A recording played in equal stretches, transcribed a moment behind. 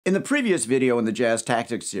In the previous video in the Jazz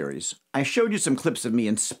Tactics series, I showed you some clips of me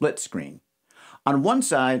in split screen. On one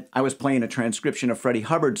side, I was playing a transcription of Freddie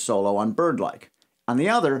Hubbard's solo on Birdlike. On the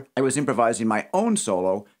other, I was improvising my own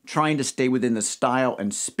solo, trying to stay within the style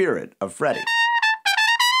and spirit of Freddie.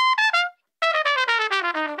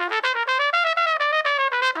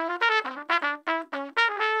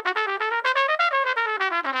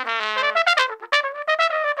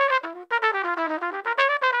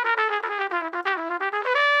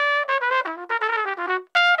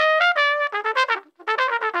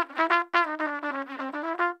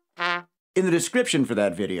 In the description for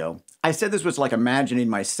that video, I said this was like imagining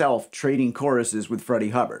myself trading choruses with Freddie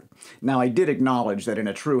Hubbard. Now, I did acknowledge that in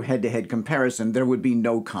a true head-to-head comparison, there would be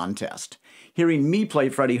no contest. Hearing me play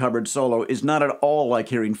Freddie Hubbard's solo is not at all like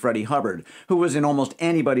hearing Freddie Hubbard, who was in almost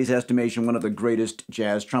anybody's estimation one of the greatest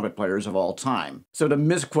jazz trumpet players of all time. So to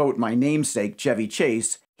misquote my namesake, Chevy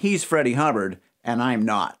Chase, he's Freddie Hubbard, and I'm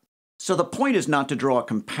not. So the point is not to draw a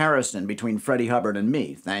comparison between Freddie Hubbard and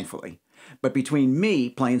me, thankfully, but between me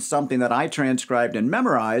playing something that I transcribed and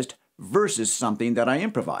memorized versus something that I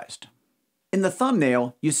improvised. In the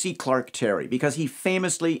thumbnail, you see Clark Terry because he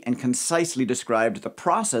famously and concisely described the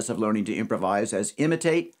process of learning to improvise as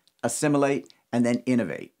imitate, assimilate, and then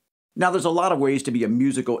innovate. Now, there's a lot of ways to be a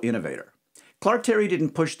musical innovator. Clark Terry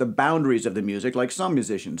didn't push the boundaries of the music like some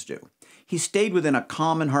musicians do. He stayed within a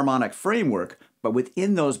common harmonic framework, but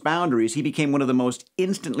within those boundaries, he became one of the most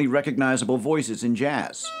instantly recognizable voices in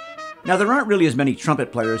jazz. Now, there aren't really as many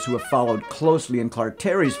trumpet players who have followed closely in Clark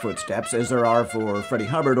Terry's footsteps as there are for Freddie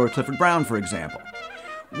Hubbard or Clifford Brown, for example.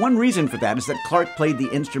 One reason for that is that Clark played the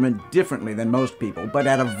instrument differently than most people, but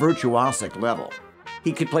at a virtuosic level.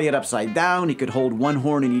 He could play it upside down, he could hold one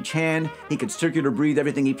horn in each hand, he could circular breathe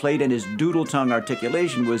everything he played, and his doodle tongue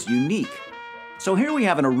articulation was unique. So here we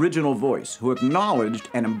have an original voice who acknowledged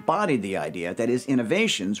and embodied the idea that his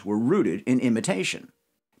innovations were rooted in imitation.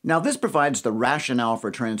 Now, this provides the rationale for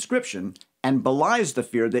transcription and belies the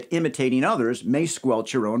fear that imitating others may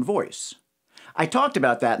squelch your own voice. I talked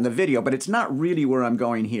about that in the video, but it's not really where I'm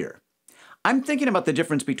going here. I'm thinking about the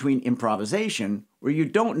difference between improvisation, where you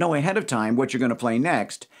don't know ahead of time what you're going to play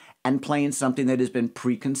next, and playing something that has been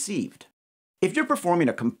preconceived. If you're performing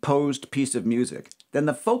a composed piece of music, then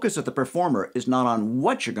the focus of the performer is not on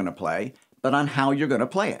what you're going to play, but on how you're going to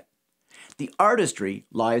play it. The artistry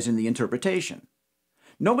lies in the interpretation.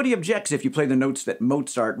 Nobody objects if you play the notes that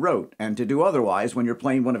Mozart wrote, and to do otherwise when you're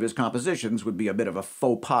playing one of his compositions would be a bit of a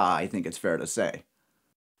faux pas, I think it's fair to say.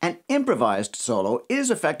 An improvised solo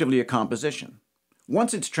is effectively a composition.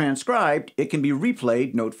 Once it's transcribed, it can be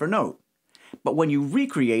replayed note for note. But when you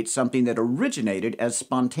recreate something that originated as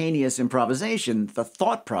spontaneous improvisation, the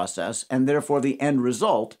thought process, and therefore the end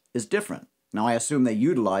result, is different. Now, I assume they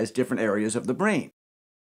utilize different areas of the brain.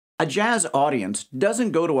 A jazz audience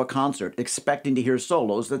doesn't go to a concert expecting to hear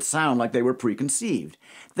solos that sound like they were preconceived.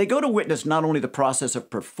 They go to witness not only the process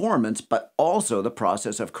of performance, but also the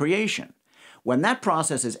process of creation. When that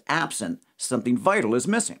process is absent, something vital is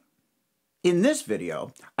missing. In this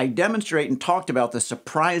video, I demonstrate and talked about the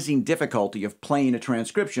surprising difficulty of playing a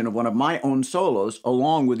transcription of one of my own solos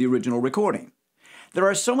along with the original recording. There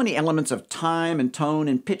are so many elements of time and tone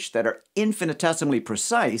and pitch that are infinitesimally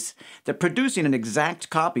precise that producing an exact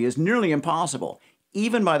copy is nearly impossible,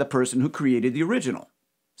 even by the person who created the original.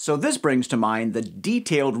 So this brings to mind the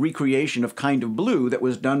detailed recreation of Kind of Blue that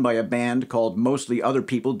was done by a band called Mostly Other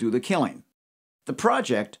People Do the Killing. The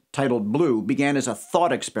project, titled Blue, began as a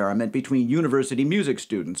thought experiment between university music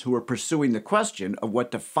students who were pursuing the question of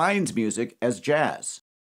what defines music as jazz.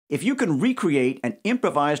 If you can recreate an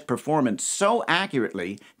improvised performance so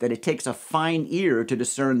accurately that it takes a fine ear to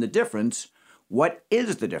discern the difference, what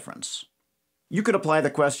is the difference? You could apply the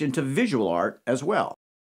question to visual art as well.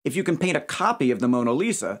 If you can paint a copy of the Mona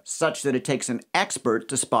Lisa such that it takes an expert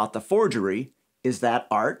to spot the forgery, is that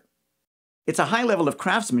art? It's a high level of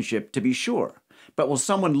craftsmanship, to be sure, but will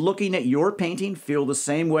someone looking at your painting feel the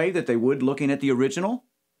same way that they would looking at the original?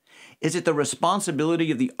 Is it the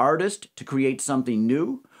responsibility of the artist to create something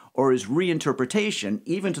new? Or is reinterpretation,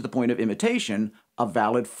 even to the point of imitation, a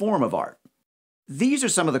valid form of art? These are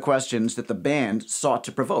some of the questions that the band sought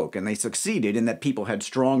to provoke, and they succeeded in that people had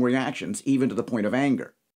strong reactions, even to the point of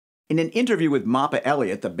anger. In an interview with Mappa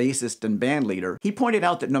Elliott, the bassist and band leader, he pointed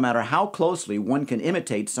out that no matter how closely one can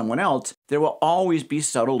imitate someone else, there will always be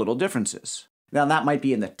subtle little differences. Now, that might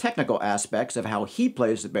be in the technical aspects of how he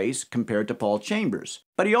plays the bass compared to Paul Chambers,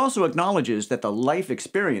 but he also acknowledges that the life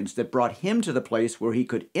experience that brought him to the place where he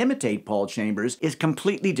could imitate Paul Chambers is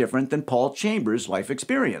completely different than Paul Chambers' life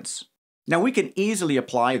experience. Now, we can easily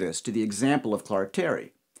apply this to the example of Clark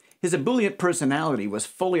Terry. His ebullient personality was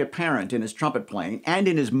fully apparent in his trumpet playing and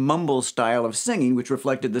in his mumble style of singing, which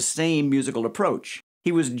reflected the same musical approach.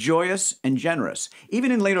 He was joyous and generous,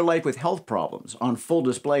 even in later life with health problems, on full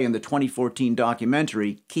display in the 2014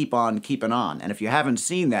 documentary Keep On Keepin' On, and if you haven't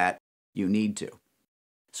seen that, you need to.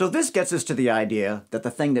 So this gets us to the idea that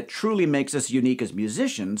the thing that truly makes us unique as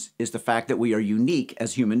musicians is the fact that we are unique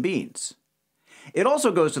as human beings. It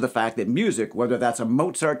also goes to the fact that music, whether that's a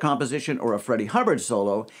Mozart composition or a Freddie Hubbard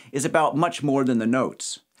solo, is about much more than the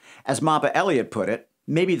notes. As Mappa Elliott put it,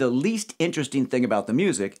 maybe the least interesting thing about the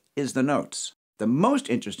music is the notes. The most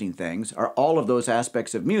interesting things are all of those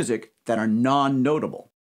aspects of music that are non-notable.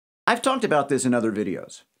 I've talked about this in other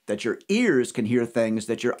videos, that your ears can hear things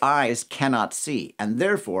that your eyes cannot see, and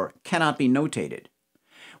therefore cannot be notated.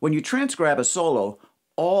 When you transcribe a solo,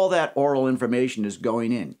 all that aural information is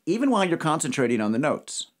going in, even while you're concentrating on the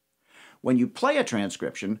notes. When you play a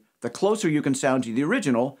transcription, the closer you can sound to the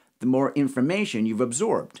original, the more information you've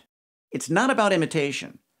absorbed. It's not about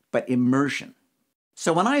imitation, but immersion.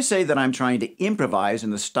 So when I say that I'm trying to improvise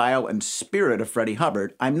in the style and spirit of Freddie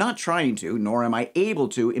Hubbard, I'm not trying to, nor am I able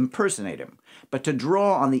to, impersonate him, but to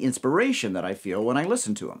draw on the inspiration that I feel when I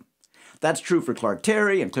listen to him. That's true for Clark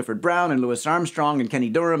Terry and Clifford Brown and Louis Armstrong and Kenny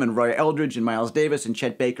Dorham and Roy Eldridge and Miles Davis and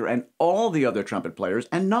Chet Baker and all the other trumpet players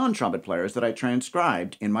and non-trumpet players that I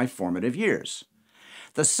transcribed in my formative years.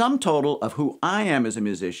 The sum total of who I am as a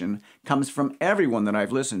musician comes from everyone that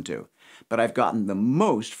I've listened to, but I've gotten the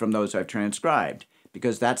most from those I've transcribed,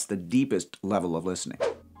 because that's the deepest level of listening.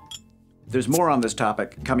 There's more on this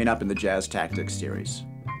topic coming up in the Jazz Tactics series.